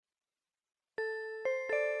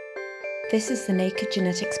This is the Naked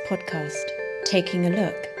Genetics podcast, taking a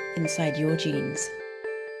look inside your genes.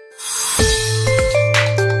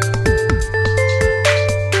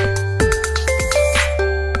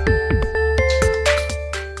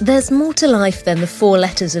 There's more to life than the 4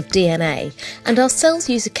 letters of DNA, and our cells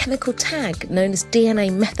use a chemical tag known as DNA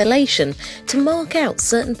methylation to mark out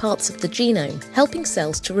certain parts of the genome, helping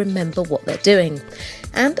cells to remember what they're doing.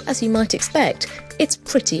 And as you might expect, it's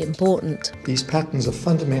pretty important. These patterns are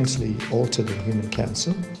fundamentally altered in human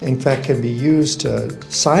cancer. In fact, can be used to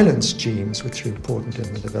silence genes which are important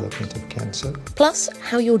in the development of cancer. Plus,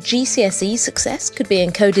 how your GCSE success could be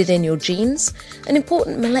encoded in your genes, an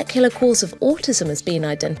important molecular cause of autism has been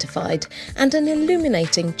identified, and an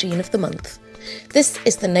illuminating gene of the month. This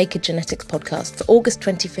is the Naked Genetics podcast for August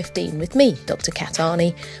 2015 with me, Dr. Kat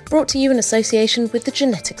Arney, brought to you in association with the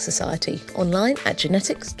Genetics Society, online at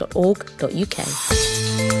genetics.org.uk.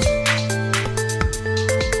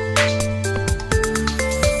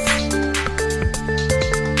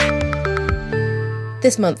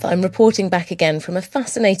 This month I'm reporting back again from a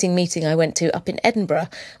fascinating meeting I went to up in Edinburgh,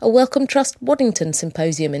 a Wellcome Trust Waddington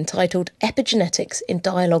symposium entitled Epigenetics in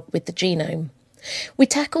Dialogue with the Genome. We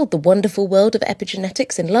tackled the wonderful world of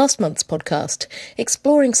epigenetics in last month's podcast,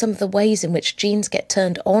 exploring some of the ways in which genes get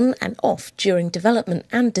turned on and off during development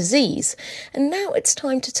and disease, and now it's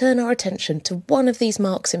time to turn our attention to one of these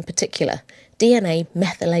marks in particular, DNA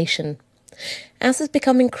methylation. As has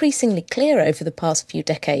become increasingly clear over the past few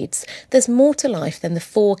decades, there's more to life than the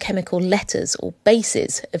 4 chemical letters or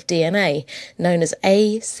bases of DNA, known as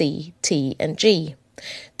A, C, T and G.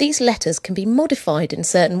 These letters can be modified in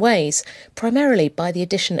certain ways, primarily by the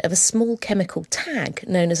addition of a small chemical tag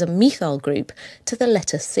known as a methyl group to the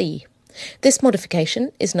letter C. This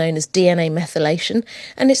modification is known as DNA methylation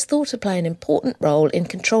and is thought to play an important role in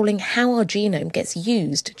controlling how our genome gets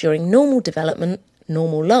used during normal development,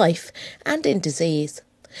 normal life, and in disease.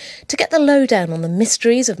 To get the lowdown on the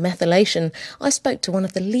mysteries of methylation, I spoke to one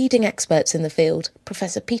of the leading experts in the field,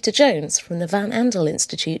 Professor Peter Jones from the Van Andel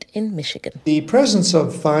Institute in Michigan. The presence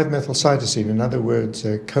of 5-methylcytosine, in other words,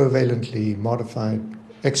 a covalently modified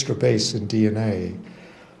extra base in DNA,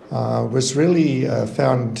 was really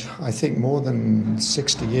found, I think, more than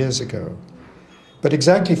 60 years ago. But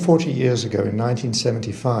exactly 40 years ago, in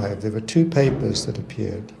 1975, there were 2 papers that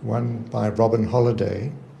appeared, one by Robin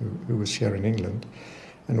Holliday, who was here in England,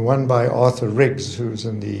 and one by Arthur Riggs, who was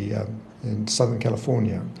in Southern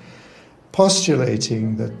California,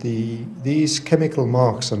 postulating that these chemical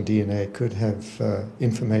marks on DNA could have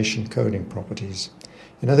information coding properties.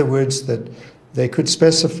 In other words, that they could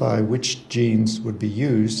specify which genes would be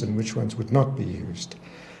used and which ones would not be used.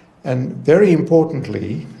 And very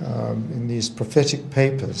importantly, in these prophetic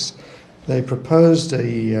papers, they proposed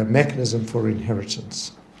a mechanism for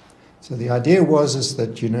inheritance. So the idea is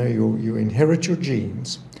that you inherit your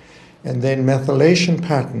genes, and then methylation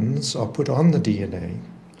patterns are put on the DNA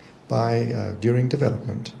during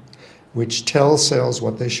development, which tell cells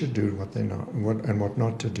what they should do, and what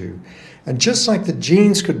not to do. And just like the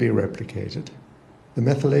genes could be replicated, the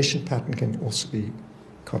methylation pattern can also be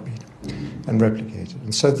copied and replicated.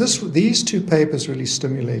 And so these 2 papers really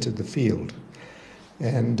stimulated the field.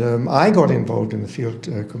 And I got involved in the field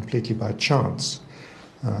completely by chance.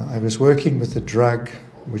 I was working with a drug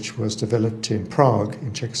which was developed in Prague,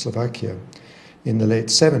 in Czechoslovakia, in the late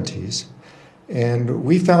 70s. And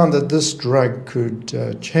we found that this drug could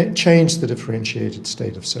change the differentiated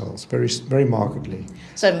state of cells very, very markedly.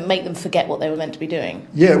 So make them forget what they were meant to be doing?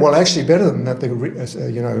 Yeah, well, actually better than that, they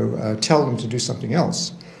tell them to do something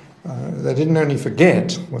else. They didn't only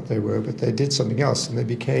forget what they were, but they did something else. And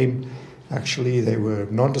they were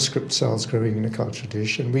nondescript cells growing in a culture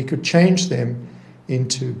dish, and we could change them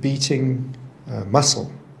into beating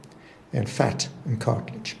muscle and fat and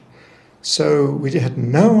cartilage. So we had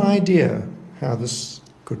no idea how this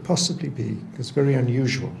could possibly be. It's very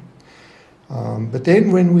unusual. But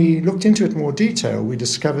then when we looked into it in more detail, we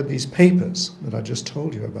discovered these papers that I just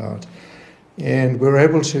told you about. And we were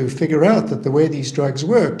able to figure out that the way these drugs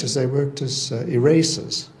worked is they worked as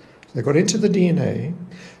erasers. They got into the DNA,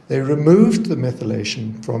 they removed the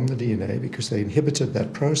methylation from the DNA because they inhibited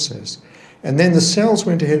that process. And then the cells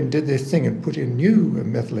went ahead and did their thing and put in new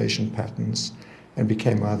methylation patterns and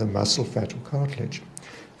became either muscle, fat, or cartilage.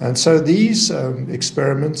 And so these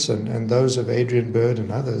experiments and those of Adrian Bird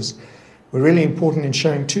and others were really important in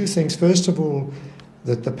showing 2 things. First of all,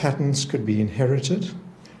 that the patterns could be inherited,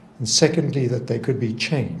 and secondly, that they could be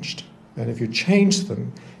changed. And if you change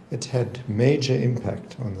them, it had major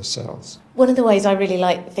impact on the cells. One of the ways I really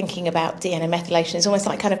like thinking about DNA methylation is almost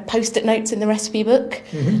like kind of post-it notes in the recipe book,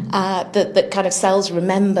 that kind of cells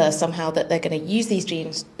remember somehow that they're going to use these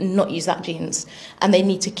genes, not use that genes, and they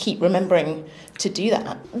need to keep remembering to do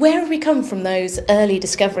that. Where have we come from those early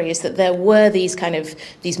discoveries that there were these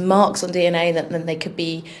marks on DNA that then they could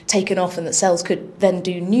be taken off and that cells could then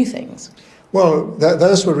do new things? Well,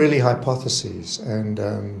 those were really hypotheses,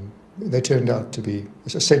 and they turned out to be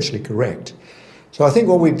essentially correct. So I think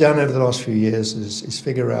what we've done over the last few years is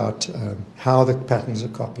figure out how the patterns are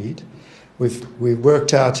copied. We've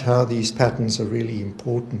worked out how these patterns are really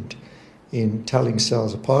important in telling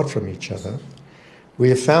cells apart from each other. We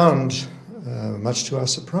have found, much to our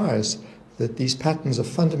surprise, that these patterns are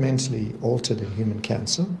fundamentally altered in human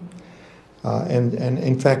cancer, and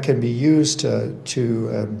in fact can be used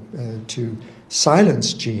to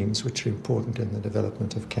silence genes which are important in the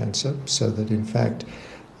development of cancer, so that in fact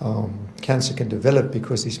cancer can develop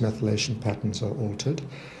because these methylation patterns are altered.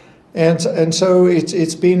 And so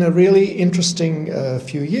it's been a really interesting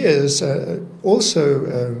few years.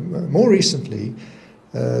 Also, more recently,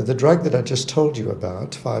 the drug that I just told you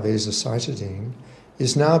about, 5-azacitidine,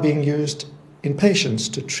 is now being used in patients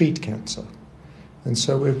to treat cancer. And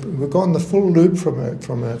so we've gone the full loop from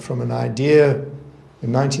an idea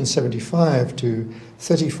in 1975 to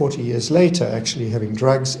 30, 40 years later, actually having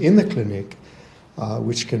drugs in the clinic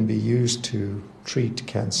which can be used to treat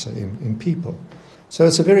cancer in people. So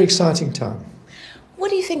it's a very exciting time. What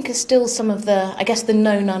do you think are still some of the, I guess, the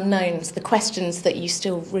known unknowns, the questions that you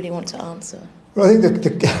still really want to answer? Well, I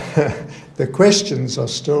think the questions are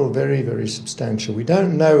still very, very substantial. We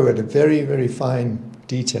don't know at a very, very fine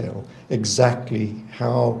detail exactly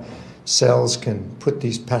how cells can put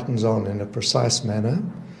these patterns on in a precise manner,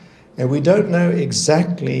 and we don't know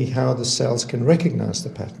exactly how the cells can recognize the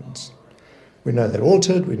patterns. We know they're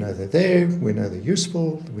altered, we know they're there, we know they're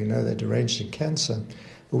useful, we know they're deranged in cancer,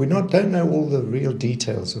 but we don't know all the real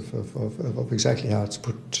details of exactly how it's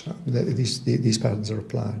put, these patterns are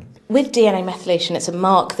applied. With DNA methylation, it's a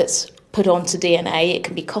mark that's put onto DNA. It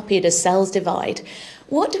can be copied as cells divide.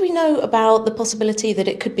 What do we know about the possibility that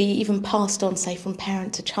it could be even passed on, say, from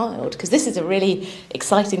parent to child? Because this is a really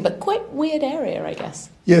exciting but quite weird area, I guess.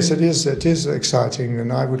 Yes, it is. It is exciting,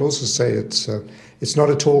 and I would also say it's not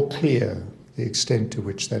at all clear the extent to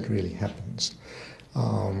which that really happens.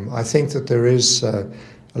 I think that there is a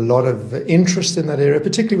lot of interest in that area,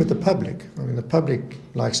 particularly with the public. I mean, the public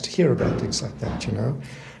likes to hear about things like that, you know.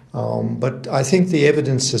 But I think the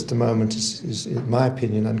evidence at the moment is, in my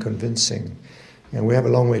opinion, unconvincing. And we have a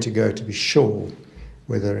long way to go to be sure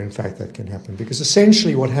whether, in fact, that can happen. Because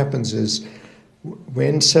essentially what happens is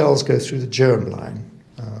when cells go through the germline,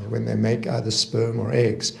 when they make either sperm or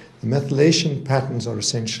eggs, the methylation patterns are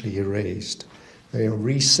essentially erased. They are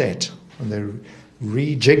reset, and they're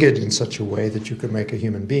rejiggered in such a way that you can make a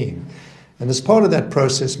human being. And as part of that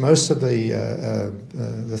process, most of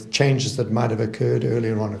the changes that might have occurred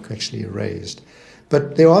earlier on are actually erased.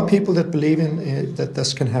 But there are people that believe in that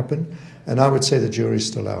this can happen, and I would say the jury's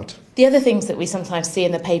still out. The other things that we sometimes see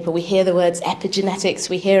in the paper, we hear the words epigenetics,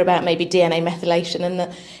 we hear about maybe DNA methylation, and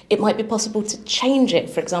that it might be possible to change it,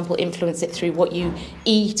 for example, influence it through what you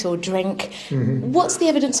eat or drink. Mm-hmm. What's the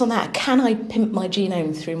evidence on that? Can I pimp my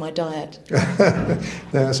genome through my diet?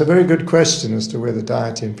 That's a very good question as to whether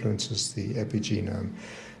diet influences the epigenome.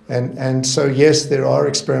 And so, yes, there are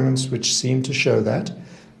experiments which seem to show that.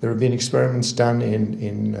 There have been experiments done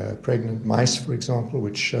in pregnant mice, for example,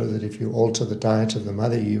 which show that if you alter the diet of the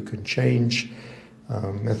mother, you can change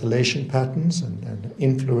methylation patterns and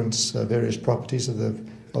influence various properties of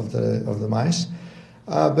the mice.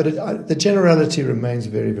 But the generality remains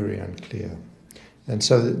very, very unclear. And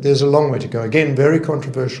so there's a long way to go. Again, very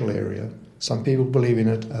controversial area. Some people believe in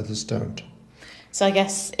it, others don't. So I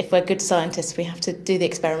guess if we're good scientists, we have to do the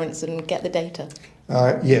experiments and get the data.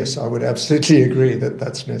 Yes, I would absolutely agree that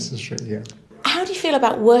that's necessary, yeah. How do you feel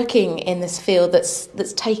about working in this field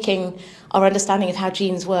that's taking our understanding of how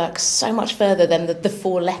genes work so much further than the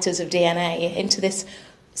 4 letters of DNA into this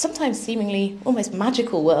sometimes seemingly almost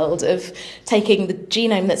magical world of taking the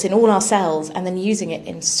genome that's in all our cells and then using it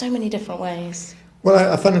in so many different ways?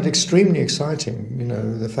 Well, I find it extremely exciting, you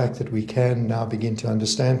know, the fact that we can now begin to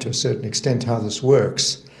understand to a certain extent how this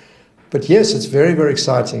works. But yes, it's very, very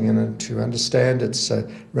exciting, and to understand its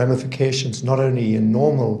ramifications not only in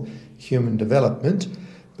normal human development,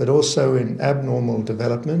 but also in abnormal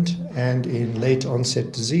development and in late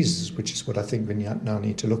onset diseases, which is what I think we now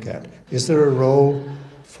need to look at. Is there a role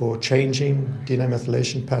for changing DNA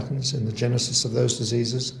methylation patterns in the genesis of those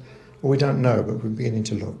diseases? Well, we don't know, but we're beginning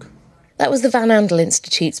to look. That was the Van Andel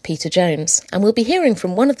Institute's Peter Jones, and we'll be hearing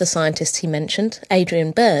from one of the scientists he mentioned,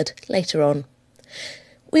 Adrian Bird, later on.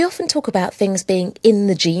 We often talk about things being in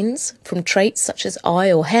the genes, from traits such as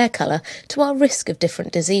eye or hair colour to our risk of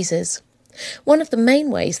different diseases. One of the main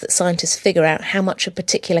ways that scientists figure out how much a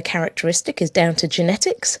particular characteristic is down to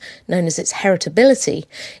genetics, known as its heritability,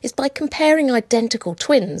 is by comparing identical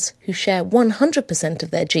twins who share 100%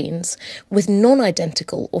 of their genes with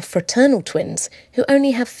non-identical or fraternal twins who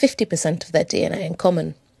only have 50% of their DNA in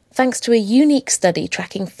common. Thanks to a unique study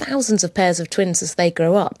tracking thousands of pairs of twins as they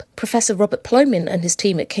grow up, Professor Robert Plomin and his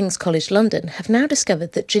team at King's College London have now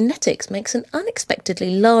discovered that genetics makes an unexpectedly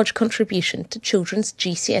large contribution to children's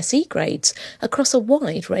GCSE grades across a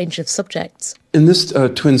wide range of subjects. In this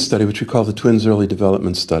twin study, which we call the Twins Early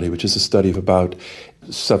Development Study, which is a study of about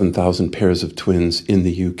 7,000 pairs of twins in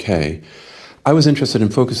the UK, I was interested in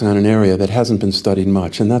focusing on an area that hasn't been studied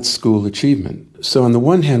much, and that's school achievement. So on the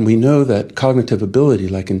one hand, we know that cognitive ability,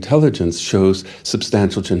 like intelligence, shows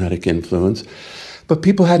substantial genetic influence, but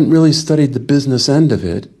people hadn't really studied the business end of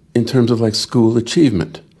it in terms of like school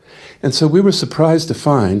achievement. And so we were surprised to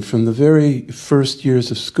find from the very first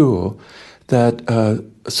years of school that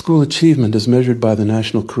school achievement as measured by the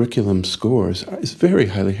national curriculum scores is very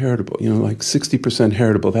highly heritable, like 60%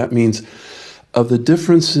 heritable. That means of the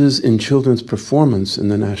differences in children's performance in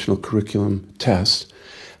the national curriculum test,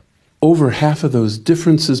 over half of those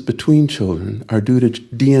differences between children are due to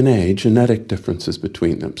DNA, genetic differences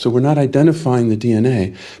between them. So we're not identifying the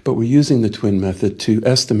DNA, but we're using the twin method to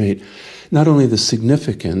estimate not only the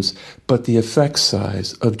significance, but the effect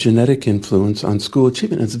size of genetic influence on school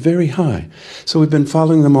achievement. It's very high. So we've been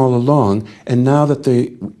following them all along, and now that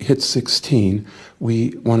they hit 16,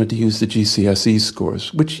 we wanted to use the GCSE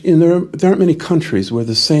scores, which there aren't many countries where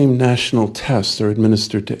the same national tests are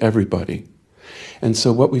administered to everybody. And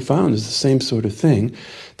so what we found is the same sort of thing,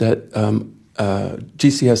 that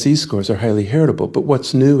GCSE scores are highly heritable. But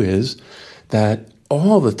what's new is that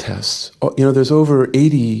all the tests, there's over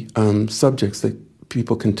 80 subjects that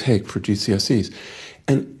people can take for GCSEs,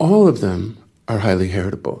 and all of them are highly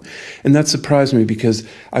heritable. And that surprised me because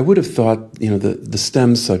I would have thought, the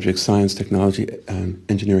STEM subjects, science, technology,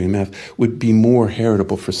 engineering, and math, would be more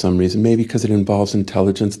heritable for some reason, maybe because it involves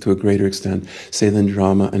intelligence to a greater extent, say, than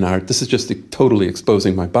drama and art. This is just totally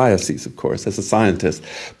exposing my biases, of course, as a scientist,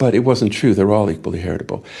 but it wasn't true. They're all equally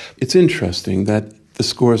heritable. It's interesting that the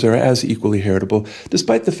scores are as equally heritable,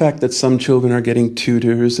 despite the fact that some children are getting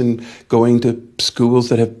tutors and going to schools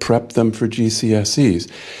that have prepped them for GCSEs.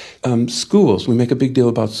 Schools, we make a big deal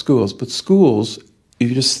about schools, but schools, if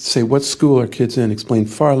you just say what school are kids in, explain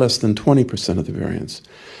far less than 20% of the variance.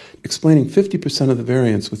 Explaining 50% of the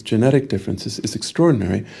variance with genetic differences is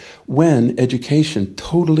extraordinary when education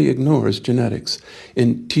totally ignores genetics.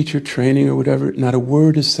 In teacher training or whatever, not a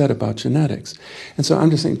word is said about genetics. And so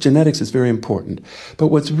I'm just saying genetics is very important. But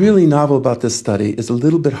what's really novel about this study is a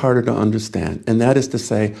little bit harder to understand, and that is to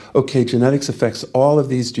say, okay, genetics affects all of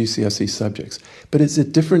these GCSE subjects, but is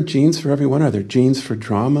it different genes for everyone? Are there genes for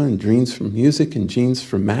drama and genes for music and genes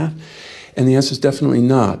for math? And the answer is definitely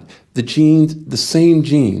not. The same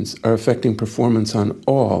genes are affecting performance on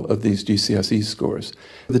all of these GCSE scores.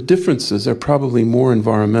 The differences are probably more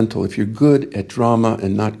environmental. If you're good at drama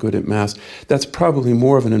and not good at math, that's probably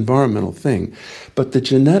more of an environmental thing. But the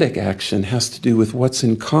genetic action has to do with what's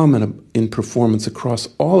in common in performance across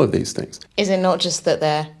all of these things. Is it not just that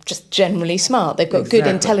they're just generally smart? They've got good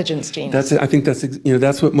intelligence genes. That's it. I think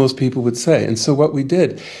that's what most people would say. And so what we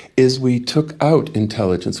did is we took out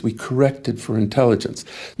intelligence. We corrected for intelligence.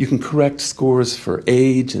 You can correct scores for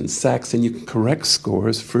age and sex, and you can correct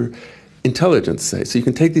scores for intelligence, say. So you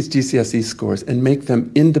can take these GCSE scores and make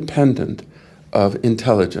them independent of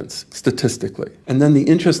intelligence statistically. And then the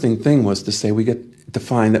interesting thing was to say to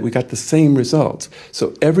find that we got the same results.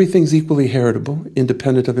 So everything's equally heritable,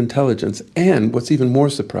 independent of intelligence. And what's even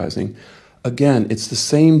more surprising, again, it's the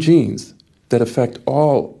same genes that affect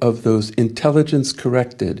all of those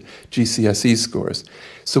intelligence-corrected GCSE scores.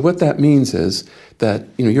 So what that means is that,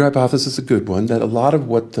 your hypothesis is a good one, that a lot of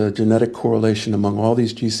what the genetic correlation among all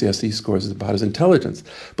these GCSE scores is about is intelligence.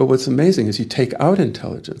 But what's amazing is you take out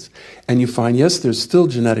intelligence and you find, yes, there's still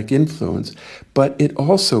genetic influence, but it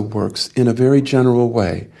also works in a very general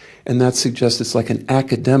way. And that suggests it's like an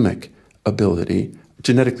academic ability,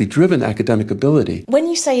 genetically driven academic ability. When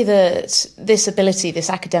you say that this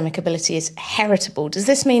academic ability is heritable, does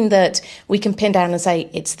this mean that we can pin down and say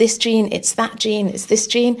it's this gene, it's that gene, it's this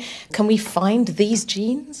gene? Can we find these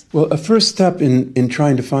genes? Well, a first step in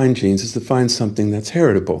trying to find genes is to find something that's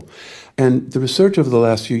heritable. And the research over the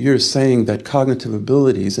last few years saying that cognitive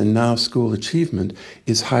abilities and now school achievement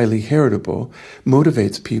is highly heritable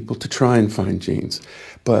motivates people to try and find genes.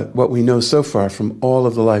 But what we know so far from all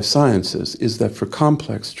of the life sciences is that for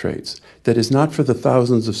complex traits, that is not for the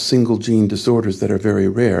thousands of single gene disorders that are very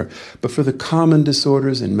rare, but for the common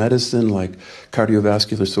disorders in medicine like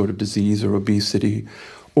cardiovascular sort of disease or obesity,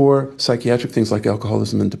 or psychiatric things like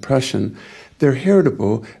alcoholism and depression, they're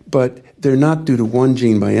heritable, but they're not due to one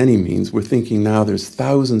gene by any means. We're thinking now there's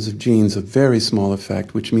thousands of genes of very small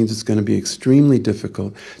effect, which means it's going to be extremely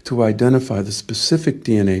difficult to identify the specific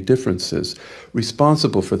DNA differences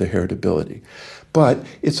responsible for the heritability. But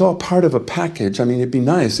it's all part of a package. I mean, it'd be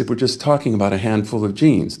nice if we're just talking about a handful of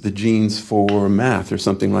genes, the genes for math or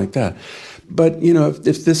something like that. But,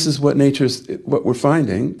 if this is what we're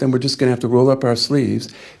finding, then we're just going to have to roll up our sleeves,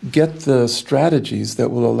 get the strategies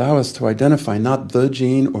that will allow us to identify not the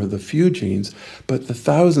gene or the few genes, but the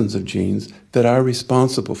thousands of genes that are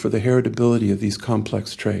responsible for the heritability of these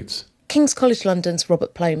complex traits. King's College London's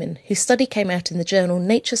Robert Plomin, whose study came out in the journal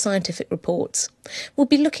Nature Scientific Reports, will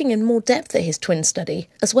be looking in more depth at his twin study,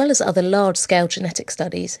 as well as other large-scale genetic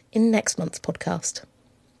studies, in next month's podcast.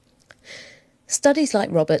 Studies like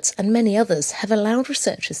Robert's and many others have allowed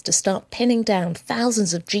researchers to start pinning down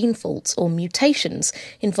thousands of gene faults or mutations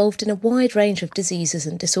involved in a wide range of diseases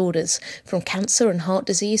and disorders, from cancer and heart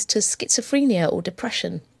disease to schizophrenia or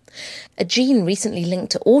depression. A gene recently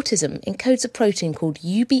linked to autism encodes a protein called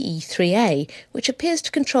UBE3A, which appears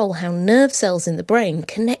to control how nerve cells in the brain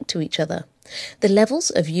connect to each other. The levels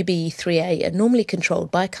of UBE3A are normally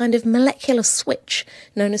controlled by a kind of molecular switch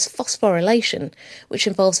known as phosphorylation, which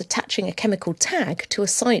involves attaching a chemical tag to a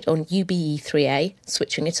site on UBE3A,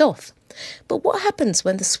 switching it off. But what happens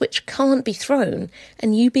when the switch can't be thrown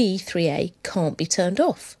and UBE3A can't be turned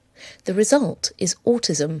off? The result is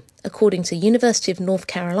autism, according to University of North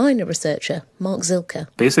Carolina researcher Mark Zilker.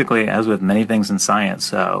 Basically, as with many things in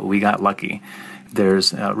science, we got lucky.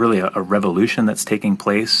 There's really a revolution that's taking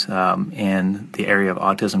place in the area of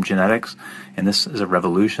autism genetics, and this is a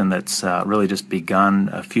revolution that's really just begun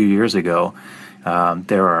a few years ago.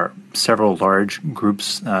 There are several large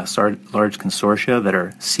groups, large consortia that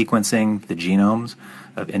are sequencing the genomes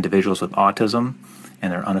of individuals with autism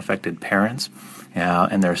and their unaffected parents,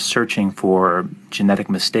 and they're searching for genetic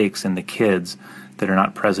mistakes in the kids that are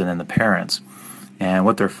not present in the parents. And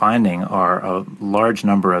what they're finding are a large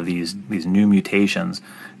number of these new mutations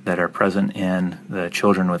that are present in the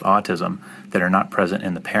children with autism that are not present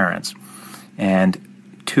in the parents.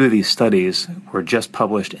 And 2 of these studies were just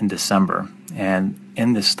published in December. And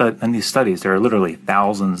in these studies, there are literally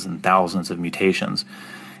thousands and thousands of mutations.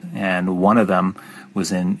 And one of them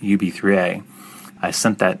was in UB3A. I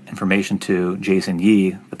sent that information to Jason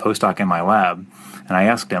Yee, the postdoc in my lab, and I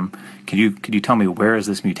asked him, could you tell me where is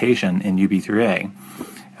this mutation in UB3A?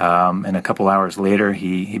 And a couple hours later,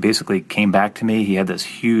 he basically came back to me. He had this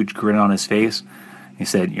huge grin on his face. He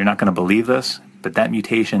said, "You're not going to believe this, but that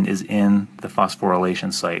mutation is in the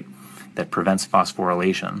phosphorylation site that prevents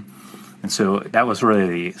phosphorylation." And so that was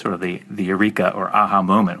really the eureka or aha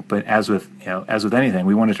moment. But as with anything,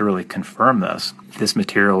 we wanted to really confirm this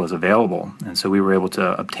material is available. And so we were able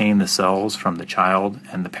to obtain the cells from the child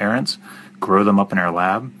and the parents, grow them up in our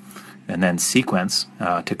lab, and then sequence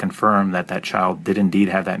to confirm that child did indeed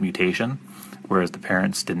have that mutation, whereas the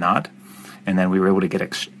parents did not. And then we were able to get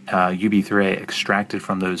UB3A extracted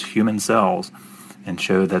from those human cells and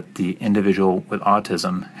show that the individual with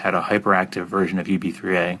autism had a hyperactive version of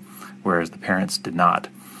UB3A, whereas the parents did not.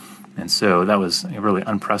 And so that was really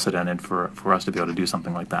unprecedented for us to be able to do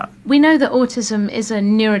something like that. We know that autism is a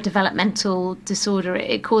neurodevelopmental disorder.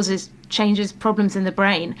 It causes changes, problems in the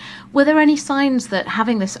brain. Were there any signs that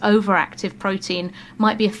having this overactive protein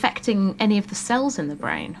might be affecting any of the cells in the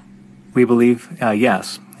brain? We believe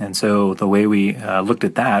yes. And so the way we looked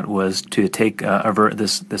at that was to take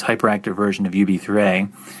this hyperactive version of UB3A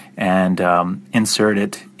and insert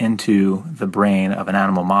it into the brain of an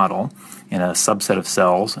animal model in a subset of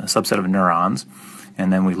cells, a subset of neurons.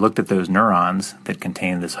 And then we looked at those neurons that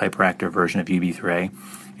contained this hyperactive version of UB3A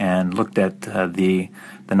and looked at the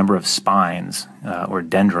number of spines or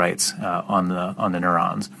dendrites on the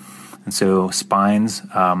neurons. And so spines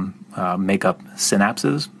make up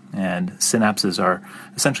synapses, and synapses are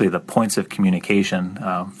essentially the points of communication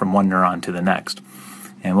from one neuron to the next.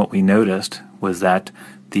 And what we noticed was that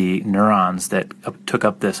the neurons that took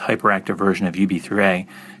up this hyperactive version of UB3A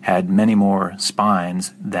had many more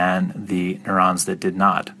spines than the neurons that did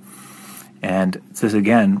not. And this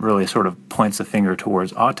again really sort of points a finger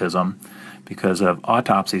towards autism because of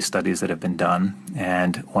autopsy studies that have been done.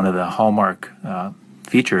 And one of the hallmark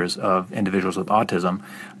features of individuals with autism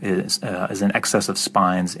is an excess of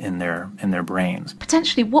spines in their brains.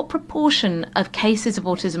 Potentially, what proportion of cases of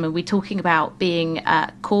autism are we talking about being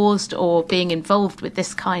caused or being involved with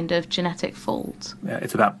this kind of genetic fault?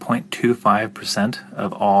 It's about 0.25%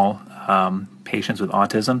 of all patients with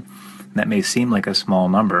autism. That may seem like a small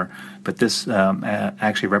number, but this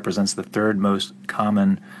actually represents the third most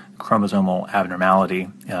common chromosomal abnormality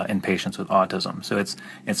in patients with autism. So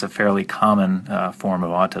it's a fairly common form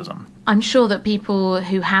of autism. I'm sure that people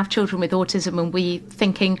who have children with autism will be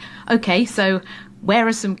thinking, okay, so where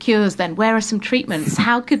are some cures then? Where are some treatments?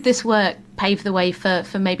 How could this work pave the way for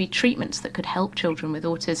maybe treatments that could help children with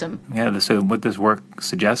autism? Yeah, so what this work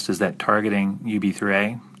suggests is that targeting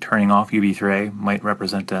UB3A, turning off UB3A, might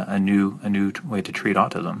represent a new way to treat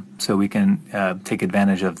autism. So we can take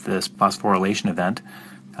advantage of this phosphorylation event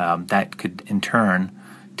that could in turn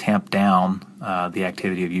tamp down the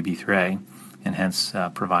activity of UB3A and hence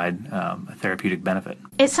provide a therapeutic benefit.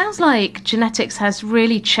 It sounds like genetics has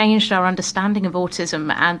really changed our understanding of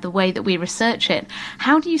autism and the way that we research it.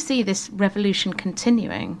 How do you see this revolution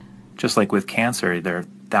continuing? Just like with cancer, there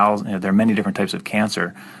are many different types of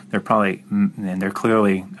cancer. There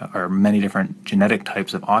clearly are many different genetic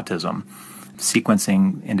types of autism.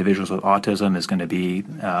 Sequencing individuals with autism is going to be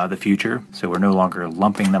the future. So we're no longer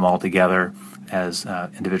lumping them all together as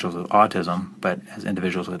individuals with autism, but as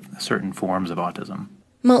individuals with certain forms of autism.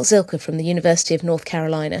 Mark Zilker from the University of North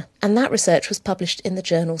Carolina, and that research was published in the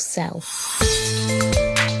journal Cell.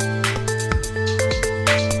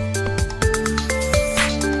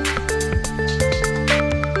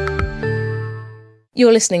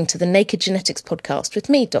 You're listening to the Naked Genetics podcast with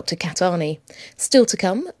me, Dr. Kat Arney. Still to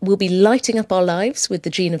come, we'll be lighting up our lives with the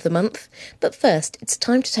gene of the month. But first, it's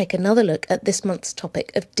time to take another look at this month's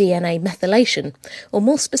topic of DNA methylation, or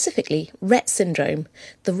more specifically, Rett syndrome,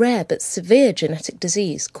 the rare but severe genetic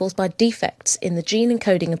disease caused by defects in the gene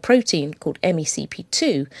encoding a protein called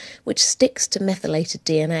MECP2, which sticks to methylated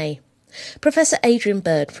DNA. Professor Adrian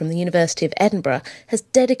Bird from the University of Edinburgh has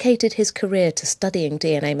dedicated his career to studying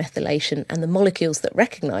DNA methylation and the molecules that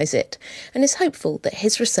recognise it, and is hopeful that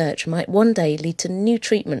his research might one day lead to new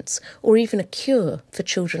treatments or even a cure for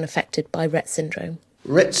children affected by Rett syndrome.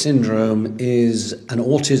 Rett syndrome is an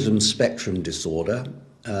autism spectrum disorder,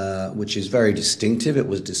 which is very distinctive. It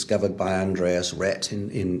was discovered by Andreas Rett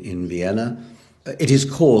in Vienna. It is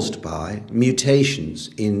caused by mutations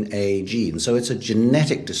in a gene. So it's a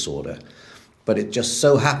genetic disorder, but it just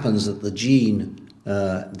so happens that the gene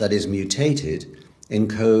that is mutated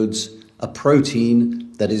encodes a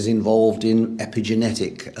protein that is involved in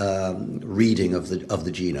epigenetic reading of the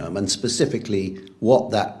genome. And specifically, what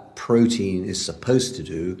that protein is supposed to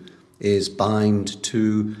do is bind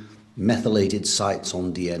to methylated sites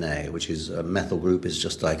on DNA, which is a methyl group is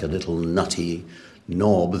just like a little nutty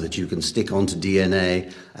knob that you can stick onto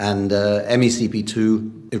DNA, and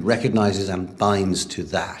MECP2, it recognizes and binds to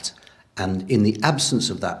that. And in the absence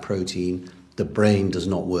of that protein, the brain does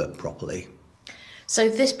not work properly. So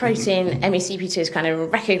this protein, MECP2, is kind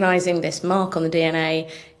of recognising this mark on the DNA,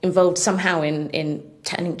 involved somehow in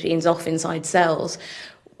turning genes off inside cells.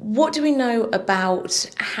 What do we know about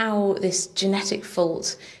how this genetic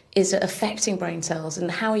fault is affecting brain cells,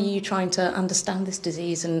 and how are you trying to understand this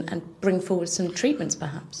disease and bring forward some treatments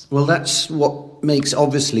perhaps? Well, that's what makes,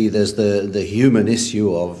 obviously there's the human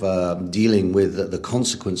issue of dealing with the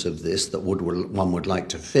consequence of this that one would like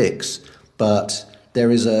to fix, but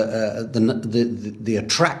there is the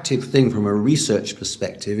attractive thing from a research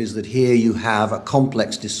perspective is that here you have a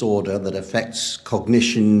complex disorder that affects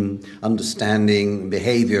cognition, understanding,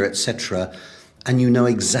 behavior, etc., and you know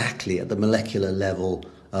exactly at the molecular level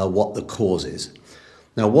what the cause is.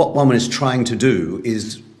 Now, what one is trying to do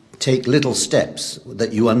is take little steps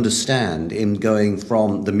that you understand in going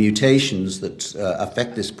from the mutations that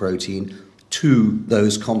affect this protein to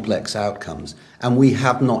those complex outcomes. And we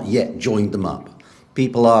have not yet joined them up.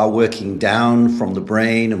 People are working down from the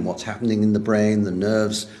brain and what's happening in the brain. The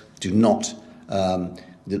nerves do not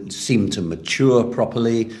seem to mature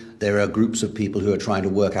properly. There are groups of people who are trying to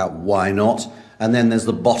work out why not. And then there's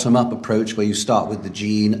the bottom-up approach where you start with the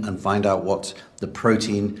gene and find out what the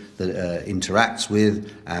protein that interacts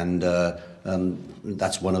with, and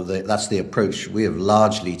that's the approach we have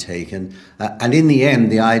largely taken. And in the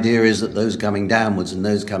end, the idea is that those coming downwards and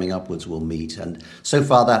those coming upwards will meet. And so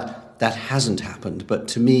far that hasn't happened. But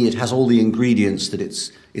to me, it has all the ingredients that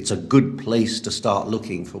it's a good place to start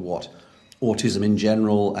looking for what autism in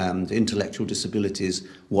general and intellectual disabilities,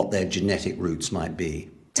 what their genetic roots might be.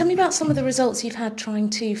 Tell me about some of the results you've had trying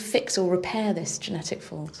to fix or repair this genetic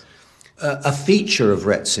fault. A feature of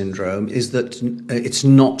Rett syndrome is that it's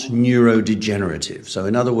not neurodegenerative. So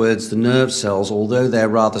in other words, the nerve cells, although they're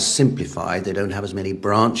rather simplified, they don't have as many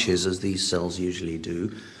branches as these cells usually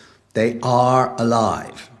do, they are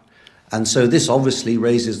alive. And so this obviously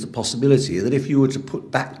raises the possibility that if you were to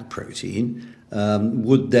put back the protein,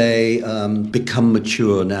 would they become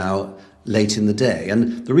mature now late in the day?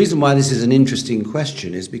 And the reason why this is an interesting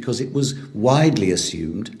question is because it was widely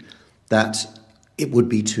assumed that it would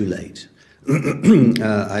be too late.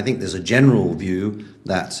 I think there's a general view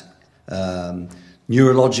that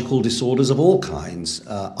neurological disorders of all kinds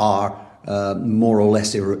are more or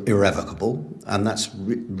less irrevocable, and that's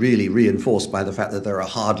really reinforced by the fact that there are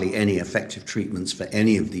hardly any effective treatments for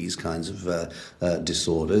any of these kinds of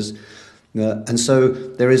disorders. And so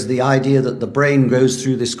there is the idea that the brain goes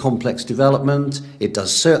through this complex development, it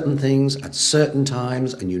does certain things at certain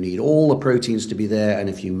times, and you need all the proteins to be there, and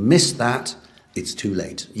if you miss that, it's too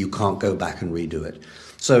late. You can't go back and redo it.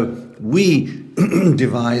 So we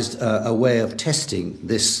devised a way of testing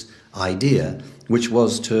this idea, which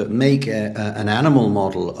was to make an animal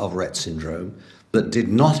model of Rett syndrome that did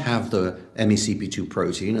not have the MECP2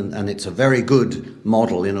 protein, and it's a very good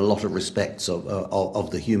model in a lot of respects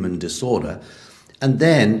of the human disorder. And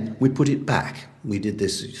then we put it back. We did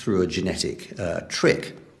this through a genetic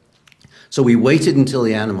trick. So we waited until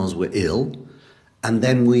the animals were ill, and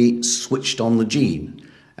then we switched on the gene.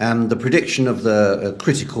 And the prediction of the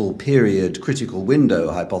critical period, critical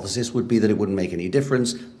window hypothesis would be that it wouldn't make any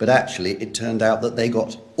difference, but actually it turned out that they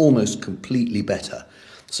got almost completely better.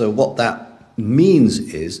 So what that means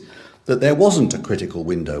is that there wasn't a critical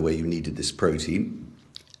window where you needed this protein.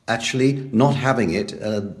 Actually, not having it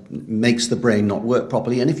makes the brain not work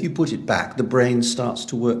properly, and if you put it back, the brain starts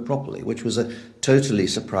to work properly, which was a totally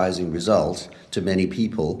surprising result to many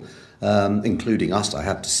people. Including us, I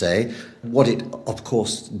have to say. What it, of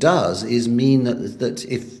course, does is mean that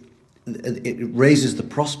if it raises the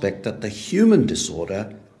prospect that the human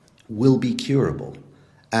disorder will be curable.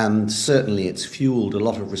 And certainly it's fueled a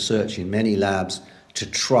lot of research in many labs to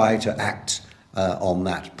try to act on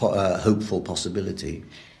that hopeful possibility.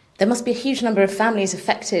 There must be a huge number of families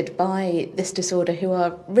affected by this disorder who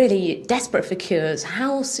are really desperate for cures.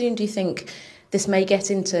 How soon do you think this may get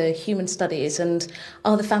into human studies, and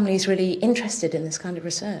are the families really interested in this kind of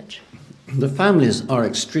research? The families are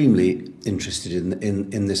extremely interested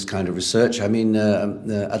in this kind of research. I mean,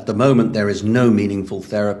 at the moment there is no meaningful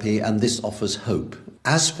therapy, and this offers hope.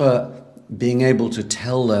 As for being able to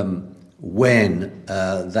tell them when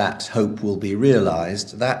that hope will be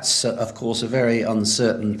realized, that's, of course, a very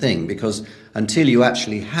uncertain thing, because until you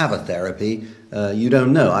actually have a therapy, you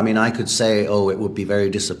don't know. I mean, I could say, it would be very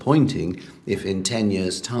disappointing if in 10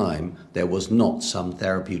 years' time there was not some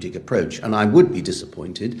therapeutic approach. And I would be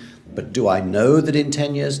disappointed. But do I know that in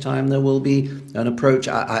 10 years' time there will be an approach?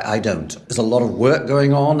 I don't. There's a lot of work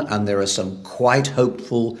going on, and there are some quite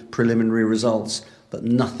hopeful preliminary results, but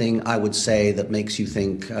nothing, I would say, that makes you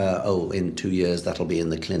think, in 2 years that'll be in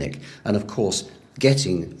the clinic. And of course,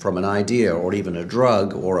 getting from an idea or even a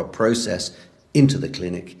drug or a process into the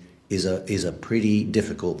clinic is a pretty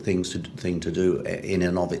difficult thing to do in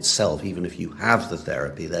and of itself, even if you have the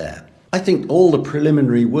therapy there. I think all the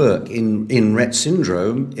preliminary work in Rett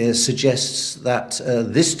syndrome suggests that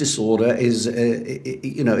this disorder is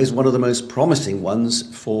one of the most promising ones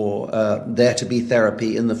for there to be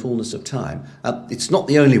therapy in the fullness of time. It's not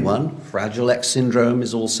the only one. Fragile X syndrome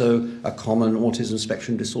is also a common autism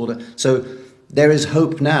spectrum disorder. So there is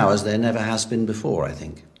hope now, as there never has been before, I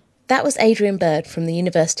think. That was Adrian Bird from the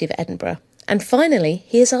University of Edinburgh. And finally,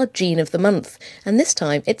 here's our gene of the month, and this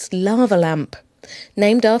time it's lava lamp.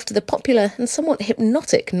 Named after the popular and somewhat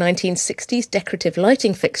hypnotic 1960s decorative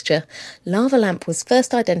lighting fixture, lava lamp was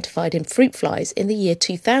first identified in fruit flies in the year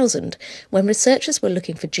 2000, when researchers were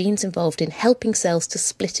looking for genes involved in helping cells to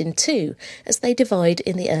split in two as they divide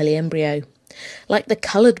in the early embryo. Like the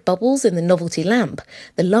coloured bubbles in the novelty lamp,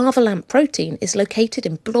 the lava lamp protein is located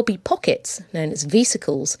in blobby pockets, known as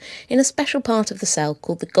vesicles, in a special part of the cell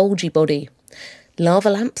called the Golgi body. Lava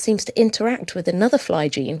lamp seems to interact with another fly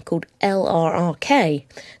gene called LRRK,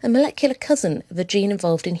 a molecular cousin of a gene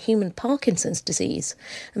involved in human Parkinson's disease,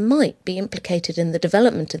 and might be implicated in the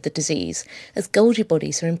development of the disease, as Golgi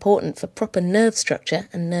bodies are important for proper nerve structure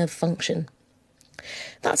and nerve function.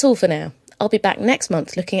 That's all for now. I'll be back next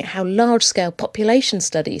month looking at how large-scale population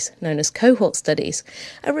studies, known as cohort studies,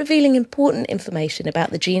 are revealing important information about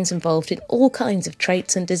the genes involved in all kinds of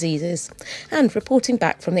traits and diseases, and reporting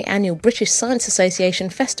back from the annual British Science Association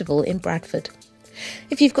Festival in Bradford.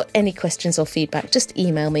 If you've got any questions or feedback, just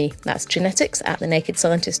email me. That's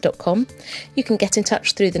genetics@thenakedscientist.com. You can get in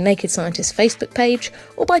touch through the Naked Scientist Facebook page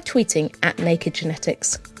or by tweeting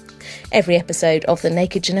 @nakedgenetics. Every episode of the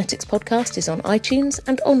Naked Genetics podcast is on iTunes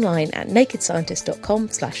and online at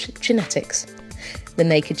nakedscientist.com/genetics. The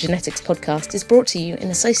Naked Genetics podcast is brought to you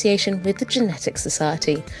in association with the Genetics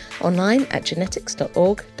Society, online at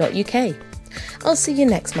genetics.org.uk. I'll see you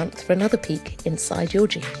next month for another peek inside your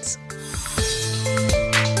genes.